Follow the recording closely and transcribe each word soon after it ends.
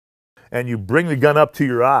and you bring the gun up to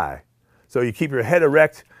your eye. So you keep your head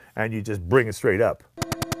erect and you just bring it straight up.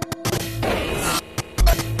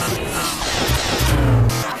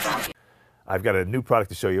 I've got a new product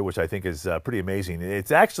to show you, which I think is pretty amazing.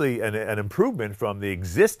 It's actually an improvement from the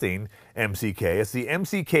existing MCK. It's the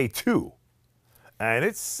MCK 2. And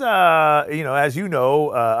it's, as you know,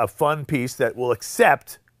 a fun piece that will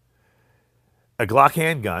accept a Glock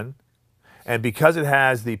handgun. And because it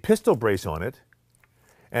has the pistol brace on it,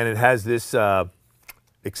 and it has this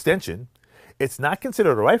extension, it's not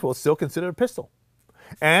considered a rifle. It's still considered a pistol.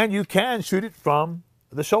 And you can shoot it from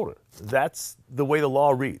the shoulder. That's the way the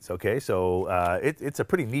law reads, okay? So it's a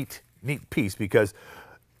pretty neat piece because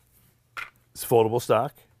it's foldable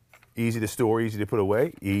stock, easy to store, easy to put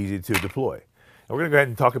away, easy to deploy. And we're going to go ahead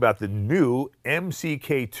and talk about the new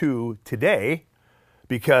MCK2 today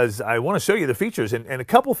because I want to show you the features and a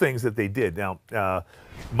couple things that they did. Now,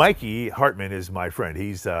 Mikey Hartman is my friend.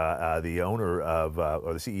 He's the owner of,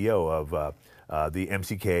 or the CEO of the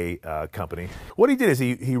MCK company. What he did is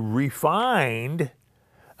he refined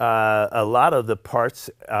a lot of the parts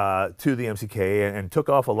to the MCK and took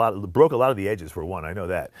off broke a lot of the edges for one, I know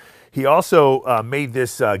that. He also made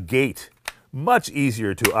this gate much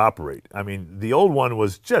easier to operate. I mean, the old one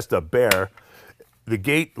was just a bear. The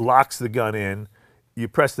gate locks the gun in, you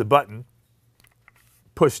press the button,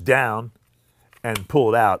 push down, and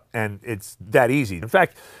pull it out, and it's that easy. In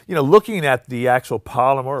fact, looking at the actual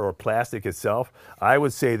polymer or plastic itself, I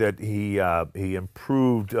would say that he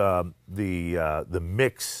improved the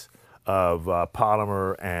mix of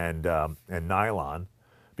polymer and nylon,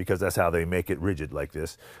 because that's how they make it rigid like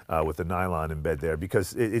this with the nylon embed there,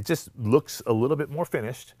 because it just looks a little bit more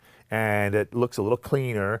finished and it looks a little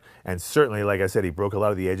cleaner, and certainly, like I said, he broke a lot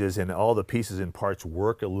of the edges and all the pieces and parts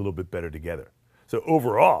work a little bit better together. So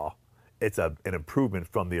overall, it's an improvement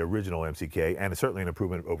from the original MCK, and it's certainly an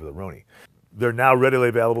improvement over the Roni. They're now readily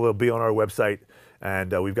available. They'll be on our website,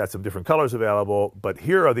 and we've got some different colors available, but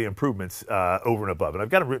here are the improvements over and above, and I've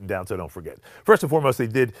got them written down so don't forget. First and foremost,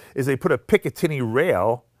 they put a Picatinny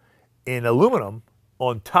rail in aluminum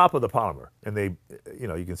on top of the polymer, and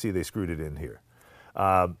you can see they screwed it in here.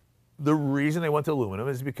 The reason they went to aluminum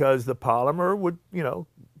is because the polymer would,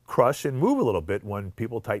 crush and move a little bit when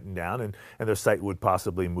people tighten down, and their sight would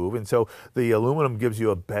possibly move. And so the aluminum gives you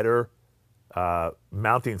a better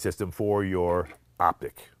mounting system for your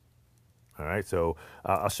optic. All right, so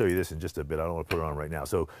I'll show you this in just a bit. I don't want to put it on right now.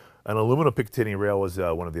 So an aluminum Picatinny rail was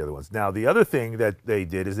one of the other ones. Now, the other thing that they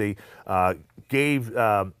did is they gave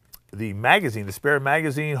the magazine, the spare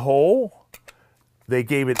magazine hole, they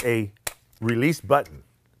gave it a release button.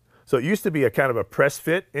 So it used to be a kind of a press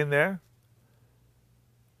fit in there,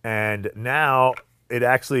 and now it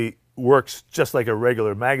actually works just like a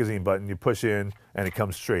regular magazine button. You push in and it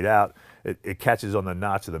comes straight out. It catches on the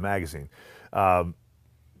notch of the magazine.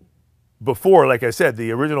 Before, like I said,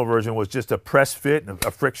 the original version was just a press fit, a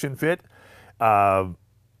friction fit.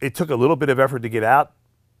 It took a little bit of effort to get out,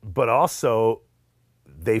 but also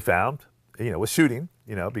they found, with shooting,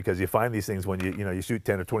 because you find these things when you shoot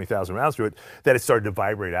 10 or 20,000 rounds through it, that it started to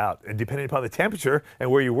vibrate out. And depending upon the temperature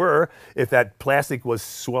and where you were, if that plastic was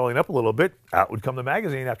swelling up a little bit, out would come the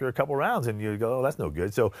magazine after a couple rounds, and you go, oh, that's no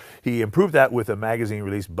good. So he improved that with a magazine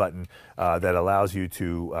release button that allows you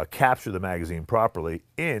to capture the magazine properly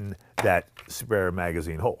in that spare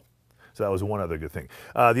magazine hole. So that was one other good thing.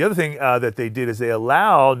 The other thing that they did is they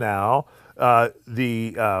allow now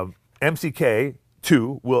the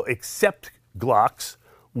MCK2 will accept Glocks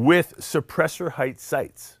with suppressor height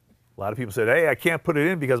sights. A lot of people said, hey, I can't put it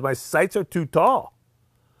in because my sights are too tall.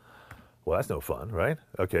 Well, that's no fun, right?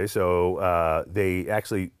 Okay, so they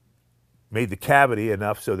actually made the cavity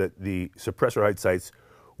enough so that the suppressor height sights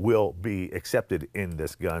will be accepted in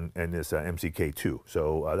this gun and this MCK2.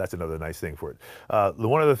 So that's another nice thing for it. The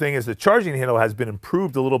one other thing is the charging handle has been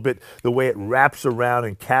improved a little bit, the way it wraps around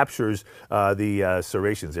and captures the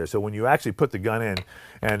serrations there. So when you actually put the gun in,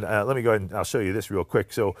 and let me go ahead and I'll show you this real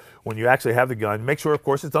quick. So when you actually have the gun, make sure, of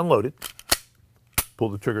course, it's unloaded. Pull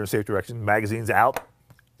the trigger in safe direction. Magazine's out.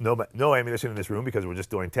 No ammunition in this room because we're just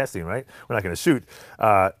doing testing, right? We're not going to shoot.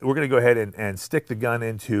 We're going to go ahead and stick the gun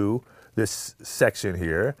into this section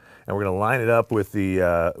here, and we're going to line it up with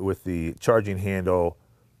the charging handle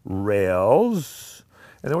rails,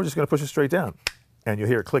 and then we're just going to push it straight down. And you'll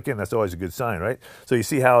hear it click in. That's always a good sign, right? So you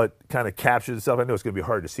see how it kind of captures itself. I know it's going to be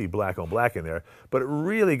hard to see black on black in there, but it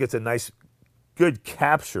really gets a nice, good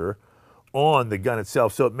capture on the gun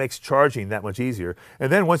itself, so it makes charging that much easier.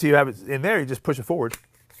 And then once you have it in there, you just push it forward,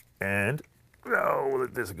 and oh,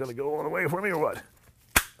 this is going to go all the way for me or what?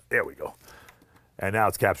 There we go. And now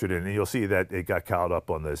it's captured in, and you'll see that it got caught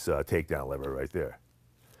up on this takedown lever right there.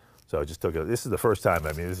 So I just took it. This is the first time.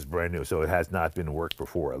 I mean, this is brand new, so it has not been worked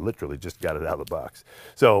before. I literally just got it out of the box.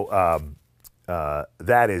 So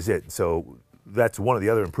that is it. So that's one of the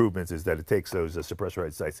other improvements, is that it takes those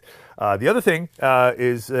suppressorized sights. The other thing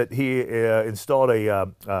is that he installed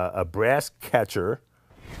a brass catcher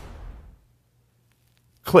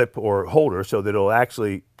clip or holder, so that it'll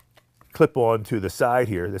actually clip onto the side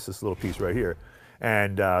here. This little piece right here,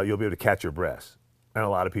 and you'll be able to catch your brass. And a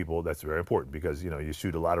lot of people, that's very important, because you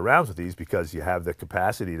shoot a lot of rounds with these, because you have the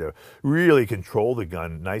capacity to really control the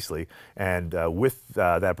gun nicely. And with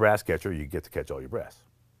that brass catcher, you get to catch all your brass.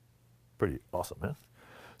 Pretty awesome, huh?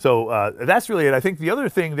 So that's really it. I think the other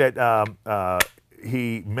thing that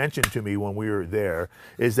he mentioned to me when we were there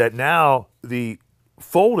is that now the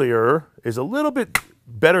folder is a little bit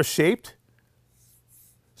better shaped,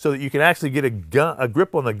 so that you can actually get a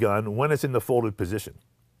grip on the gun when it's in the folded position,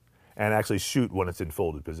 and actually shoot when it's in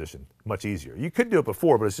folded position. Much easier. You could do it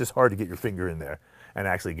before, but it's just hard to get your finger in there and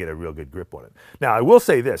actually get a real good grip on it. Now, I will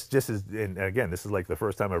say this, and again, this is like the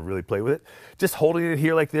first time I've really played with it. Just holding it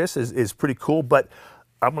here like this is pretty cool, but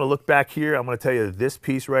I'm going to look back here. I'm going to tell you, this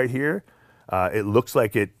piece right here, it looks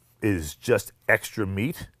like it is just extra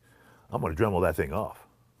meat. I'm going to Dremel that thing off,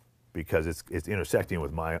 because it's intersecting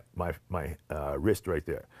with my wrist right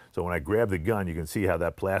there. So when I grab the gun, you can see how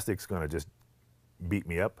that plastic's going to just beat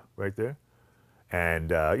me up right there.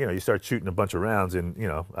 And you start shooting a bunch of rounds, and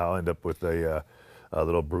I'll end up with a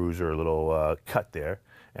little bruise or a little cut there.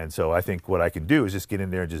 And so I think what I can do is just get in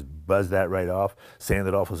there and just buzz that right off, sand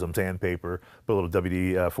it off with some sandpaper, put a little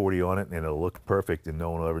WD-40 on it, and it'll look perfect, and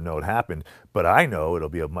no one will ever know it happened. But I know it'll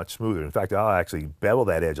be a much smoother. In fact, I'll actually bevel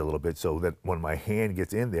that edge a little bit, so that when my hand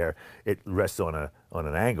gets in there, it rests on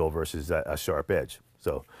an angle versus a sharp edge.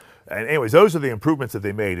 So, and anyways, those are the improvements that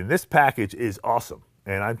they made, and this package is awesome.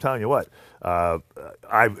 And I'm telling you what,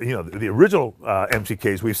 the original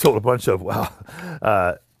MCKs we've sold a bunch of.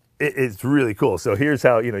 Wow, it's really cool. So here's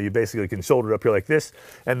how you basically can shoulder up here like this,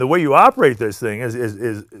 and the way you operate this thing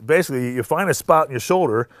is basically you find a spot in your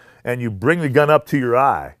shoulder and you bring the gun up to your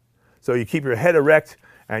eye. So you keep your head erect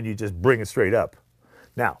and you just bring it straight up.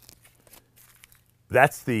 Now,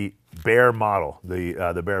 that's the bare model,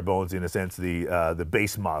 the bare bones, in a sense. The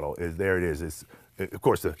base model is there. It is. Of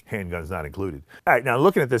course, the handgun's not included. All right, now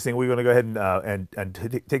looking at this thing, we're going to go ahead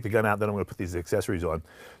and take the gun out. Then I'm going to put these accessories on.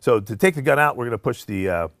 So to take the gun out, we're going to push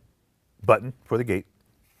the button for the gate,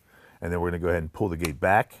 and then we're going to go ahead and pull the gate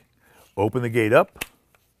back, open the gate up,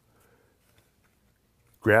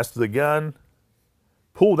 grasp the gun,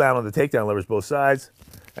 pull down on the takedown levers both sides,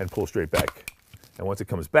 and pull straight back. And once it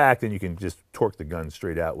comes back, then you can just torque the gun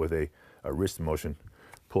straight out with a wrist motion.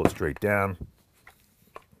 Pull it straight down,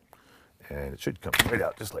 and it should come right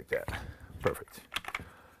out just like that. Perfect.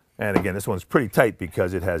 And again, this one's pretty tight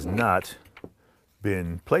because it has not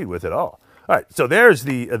been played with at all. All right, so there's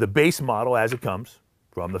the base model as it comes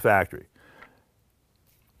from the factory.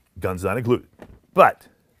 Guns not included. But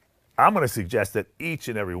I'm going to suggest that each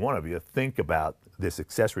and every one of you think about this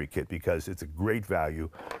accessory kit, because it's a great value,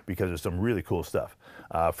 because there's some really cool stuff.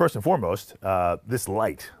 First and foremost, this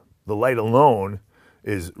light. The light alone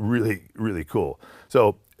is really, really cool.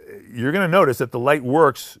 So you're going to notice that the light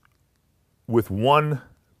works with one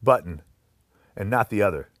button and not the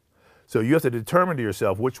other. So you have to determine to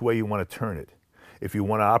yourself which way you want to turn it. If you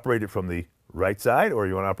want to operate it from the right side or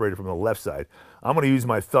you want to operate it from the left side. I'm going to use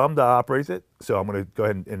my thumb to operate it, so I'm going to go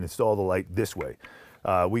ahead and install the light this way.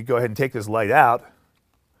 We go ahead and take this light out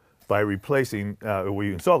by replacing,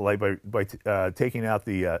 we install the light by taking out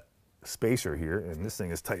the spacer here, and this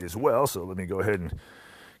thing is tight as well, so let me go ahead and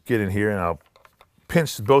get in here, and I'll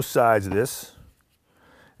pinch both sides of this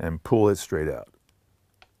and pull it straight out.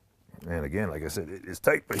 And again, like I said, it is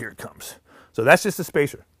tight, but here it comes. So that's just a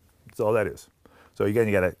spacer. That's all that is. So again,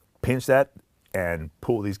 you got to pinch that and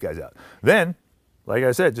pull these guys out. Then, like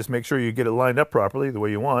I said, just make sure you get it lined up properly the way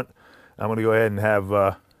you want. I'm going to go ahead and have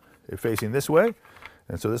it facing this way.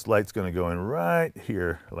 And so this light's going to go in right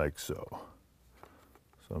here like so.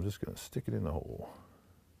 So I'm just going to stick it in the hole.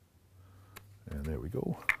 And there we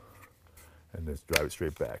go. And just drive it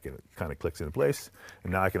straight back, and it kind of clicks into place.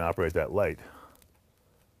 And now I can operate that light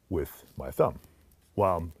with my thumb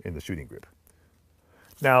while I'm in the shooting grip.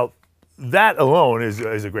 Now, that alone is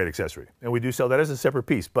a great accessory, and we do sell that as a separate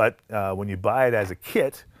piece, but when you buy it as a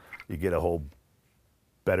kit, you get a whole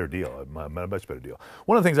better deal, a much better deal.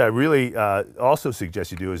 One of the things I really also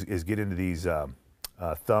suggest you do is get into these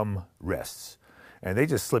thumb rests, and they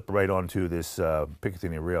just slip right onto this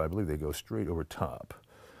Picatinny rail. I believe they go straight over top.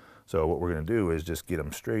 So what we're going to do is just get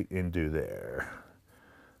them straight into there.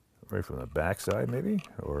 Right from the back side, maybe,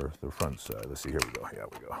 or the front side. Let's see, here we go. Yeah,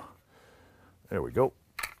 we go. There we go.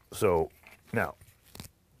 So now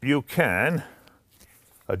you can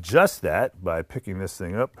adjust that by picking this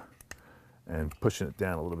thing up and pushing it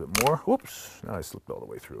down a little bit more. Whoops, now I slipped all the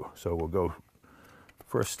way through. So we'll go,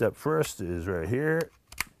 first step first is right here,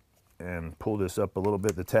 and pull this up a little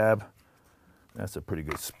bit, the tab. That's a pretty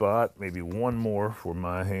good spot. Maybe one more for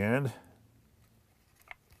my hand.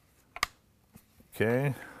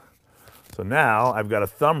 Okay. So now I've got a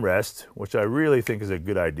thumb rest, which I really think is a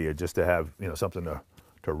good idea, just to have, you know, something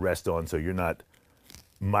to rest on, so you're not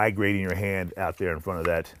migrating your hand out there in front of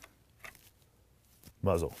that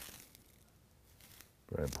muzzle.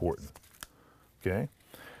 Very important. Okay.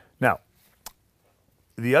 Now,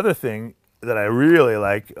 the other thing that I really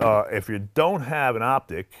like, if you don't have an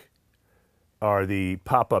optic, are the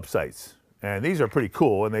pop-up sights. And these are pretty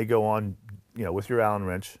cool, and they go on, you know, with your Allen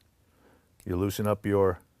wrench. You loosen up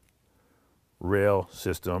your rail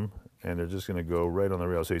system, and they're just going to go right on the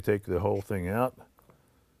rail. So you take the whole thing out,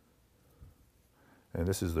 and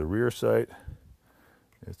this is the rear sight.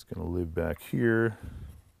 It's going to live back here.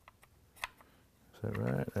 Is that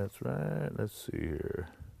right? That's right. Let's see here.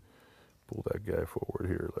 Pull that guy forward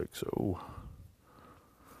here like so.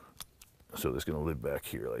 So this is going to live back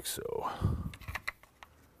here like so.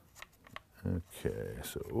 Okay,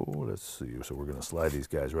 so let's see. So we're going to slide these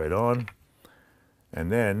guys right on. And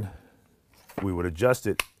then we would adjust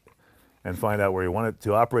it and find out where you want it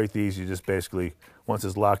to operate these. You just basically, once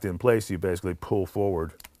it's locked in place, you basically pull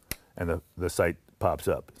forward and the sight pops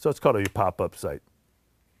up. So it's called a pop-up sight.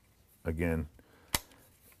 Again,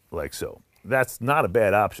 like so. That's not a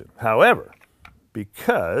bad option. However,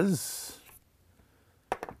 because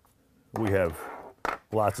we have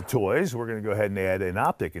lots of toys, we're going to go ahead and add an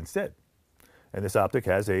optic instead. And this optic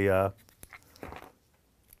has a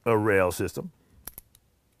rail system.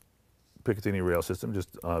 Picatinny rail system, just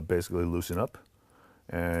basically loosen up.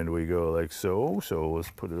 And we go like so. So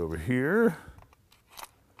let's put it over here.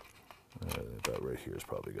 About right here is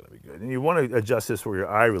probably going to be good. And you want to adjust this for your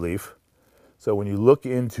eye relief. So when you look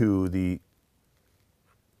into the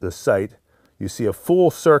sight, you see a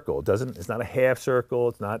full circle. It's not a half circle.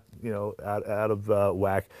 It's not, you know, out of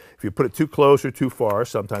whack. If you put it too close or too far,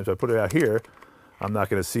 sometimes if I put it out here, I'm not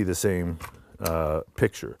going to see the same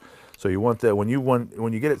picture. So you want that when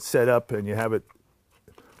you get it set up and you have it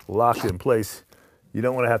locked in place, you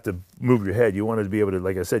don't want to have to move your head. You want to be able to,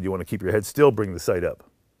 like I said, you want to keep your head still, bring the sight up.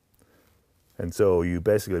 And so you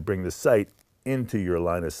basically bring the sight into your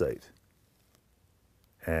line of sight.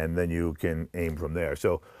 And then you can aim from there.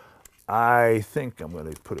 So I think I'm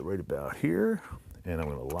going to put it right about here, and I'm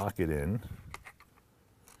going to lock it in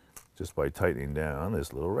just by tightening down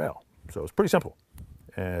this little rail. So it's pretty simple,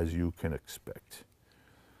 as you can expect.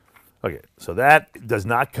 Okay, so that does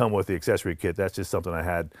not come with the accessory kit. That's just something I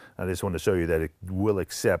had. I just wanted to show you that it will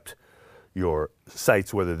accept your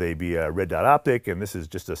sights, whether they be a red dot optic, and this is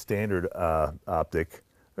just a standard optic,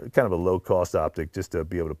 kind of a low-cost optic, just to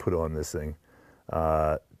be able to put on this thing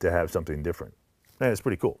to have something different. And it's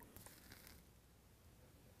pretty cool.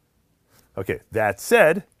 Okay, that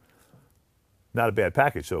said, not a bad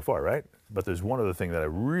package so far, right? But there's one other thing that I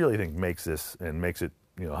really think makes this and makes it,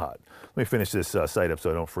 you know, hot. Let me finish this sight up so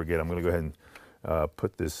I don't forget. I'm going to go ahead and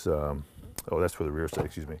put this, oh, that's for the rear sight,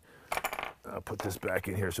 excuse me. I'll put this back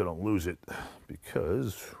in here so I don't lose it,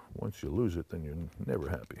 because once you lose it, then you're never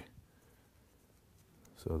happy.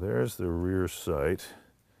 So there's the rear sight.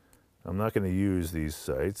 I'm not going to use these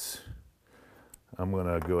sights. I'm going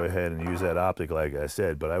to go ahead and use that optic like I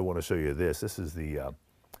said, but I want to show you this. This is the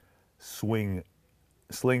sling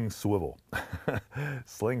swivel.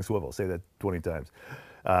 Sling swivel, say that 20 times.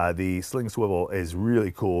 The sling swivel is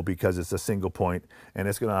really cool because it's a single point, and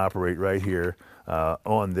it's going to operate right here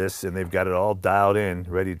on this, and they've got it all dialed in,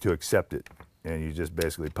 ready to accept it. And you just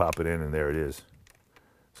basically pop it in, and there it is.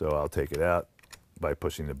 So I'll take it out by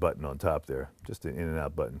pushing the button on top there, just an in and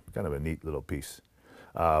out button, kind of a neat little piece.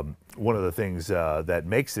 One of the things that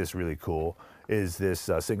makes this really cool is this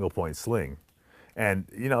single point sling. And,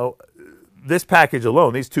 you know, this package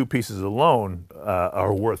alone, these two pieces alone,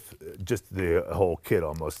 are worth just the whole kit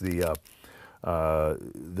almost. The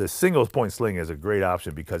single point sling is a great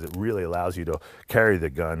option because it really allows you to carry the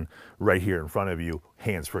gun right here in front of you,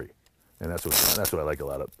 hands-free. And that's what I like a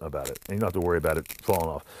lot about it. And you don't have to worry about it falling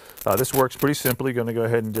off. This works pretty simply. Going to go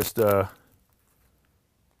ahead and just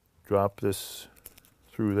drop this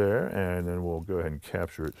through there, and then we'll go ahead and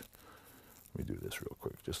capture it. Let me do this real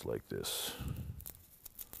quick, just like this.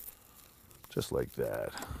 Just like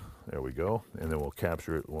that. There we go. And then we'll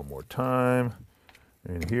capture it one more time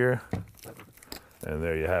in here. And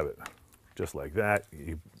there you have it. Just like that.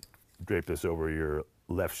 You drape this over your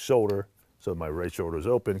left shoulder so my right shoulder is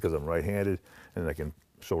open because I'm right-handed, and I can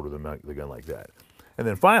shoulder the gun like that. And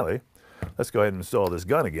then finally, let's go ahead and install this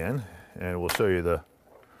gun again, and we'll show you the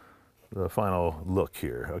final look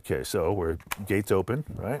here. Okay, so we're gates open,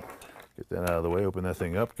 right? Get that out of the way, open that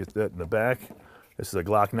thing up, get that in the back. This is a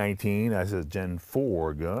Glock 19, that's a Gen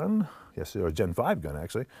 4 gun. Yes, or a Gen 5 gun,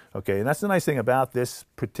 actually. Okay, and that's the nice thing about this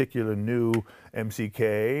particular new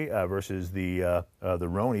MCK versus the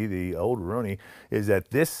Roni, the old Roni, is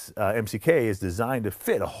that this MCK is designed to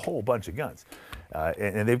fit a whole bunch of guns.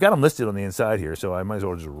 And they've got them listed on the inside here, so I might as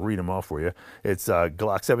well just read them off for you. It's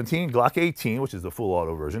Glock 17, Glock 18, which is the full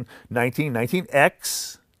auto version, 19,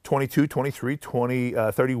 19X, 22, 23,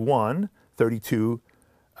 20, 31, 32,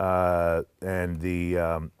 and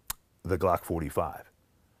the Glock 45.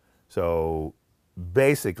 So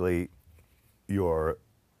basically, your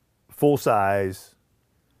full-size,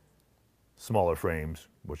 smaller frames,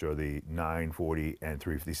 which are the 9, 40, and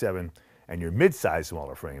 357, and your mid-size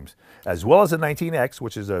smaller frames, as well as the 19X,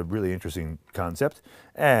 which is a really interesting concept,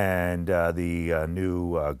 and the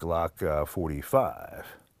new Glock 45. Is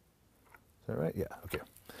that right? Yeah, okay.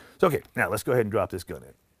 So, okay, now let's go ahead and drop this gun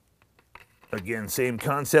in. Again, same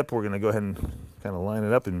concept. We're going to go ahead and kind of line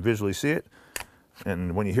it up and visually see it.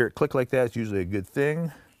 And when you hear it click like that, it's usually a good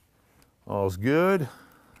thing. All's good.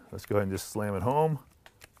 Let's go ahead and just slam it home.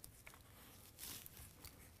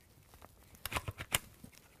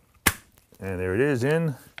 And there it is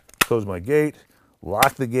in. Close my gate,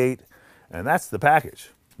 lock the gate, and that's the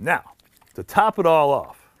package. Now, to top it all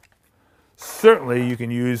off, certainly you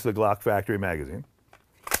can use the Glock factory magazine,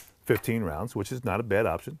 15 rounds, which is not a bad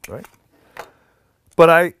option, right?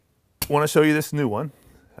 But I want to show you this new one.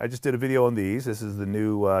 I just did a video on these. This is the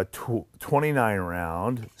new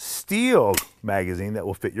 29-round steel magazine that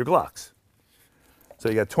will fit your Glocks. So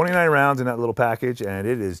you got 29 rounds in that little package, and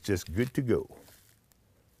it is just good to go.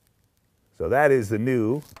 So that is the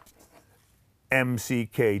new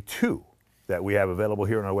MCK2 that we have available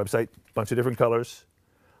here on our website. Bunch of different colors,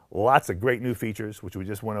 lots of great new features, which we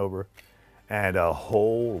just went over, and a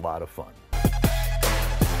whole lot of fun.